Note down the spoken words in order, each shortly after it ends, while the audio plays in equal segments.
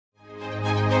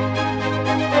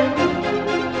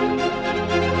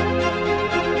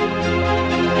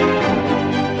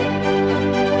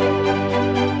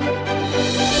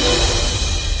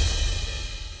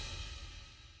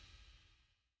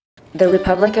The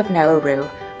Republic of Nauru,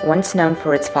 once known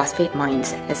for its phosphate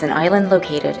mines, is an island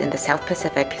located in the South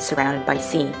Pacific surrounded by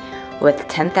sea, with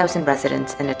 10,000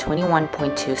 residents in a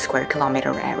 21.2 square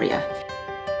kilometer area.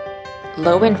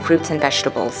 Low in fruits and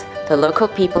vegetables, the local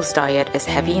people's diet is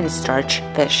heavy in starch,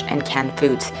 fish, and canned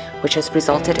foods, which has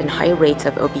resulted in high rates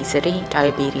of obesity,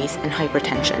 diabetes, and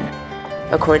hypertension.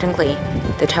 Accordingly,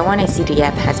 the Taiwan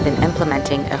ICDF has been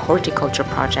implementing a horticulture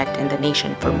project in the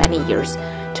nation for many years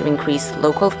to increase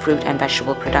local fruit and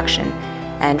vegetable production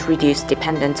and reduce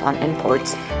dependence on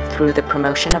imports through the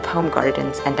promotion of home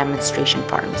gardens and demonstration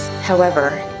farms.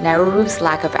 However, Nauru's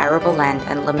lack of arable land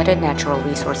and limited natural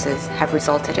resources have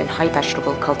resulted in high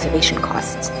vegetable cultivation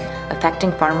costs,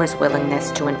 affecting farmers'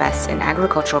 willingness to invest in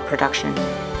agricultural production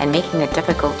and making it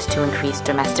difficult to increase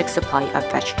domestic supply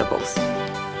of vegetables.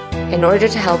 In order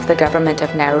to help the government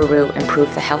of Nauru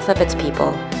improve the health of its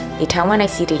people, the Taiwan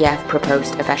ICDF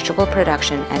proposed a vegetable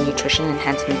production and nutrition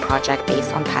enhancement project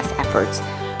based on past efforts,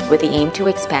 with the aim to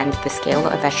expand the scale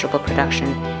of vegetable production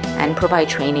and provide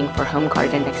training for home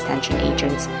garden extension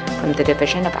agents from the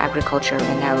Division of Agriculture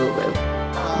in Nauru.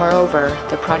 Moreover,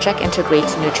 the project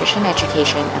integrates nutrition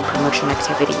education and promotion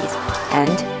activities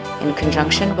and, in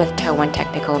conjunction with Taiwan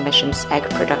Technical Mission's egg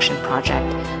production project,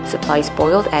 supplies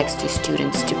boiled eggs to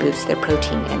students to boost their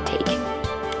protein intake.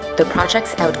 The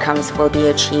project's outcomes will be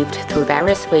achieved through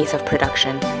various ways of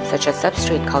production, such as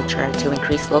substrate culture to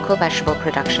increase local vegetable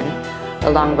production,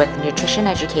 along with nutrition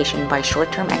education by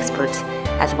short-term experts,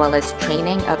 as well as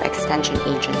training of extension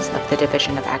agents of the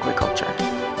Division of Agriculture.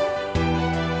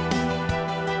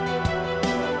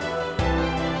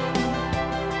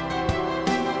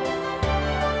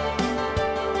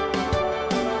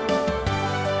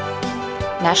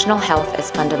 National health is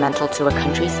fundamental to a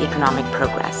country's economic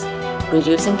progress.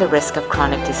 Reducing the risk of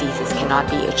chronic diseases cannot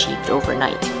be achieved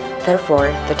overnight.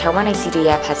 Therefore, the Taiwan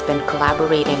ICDF has been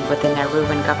collaborating with the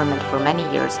Nauruan government for many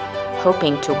years,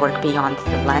 hoping to work beyond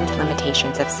the land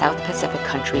limitations of South Pacific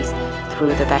countries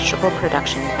through the Vegetable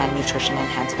Production and Nutrition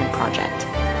Enhancement Project.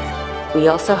 We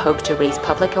also hope to raise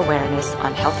public awareness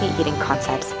on healthy eating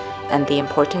concepts and the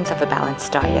importance of a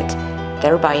balanced diet,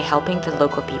 thereby helping the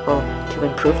local people to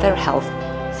improve their health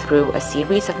through a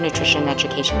series of nutrition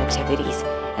education activities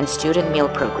and student meal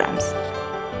programs.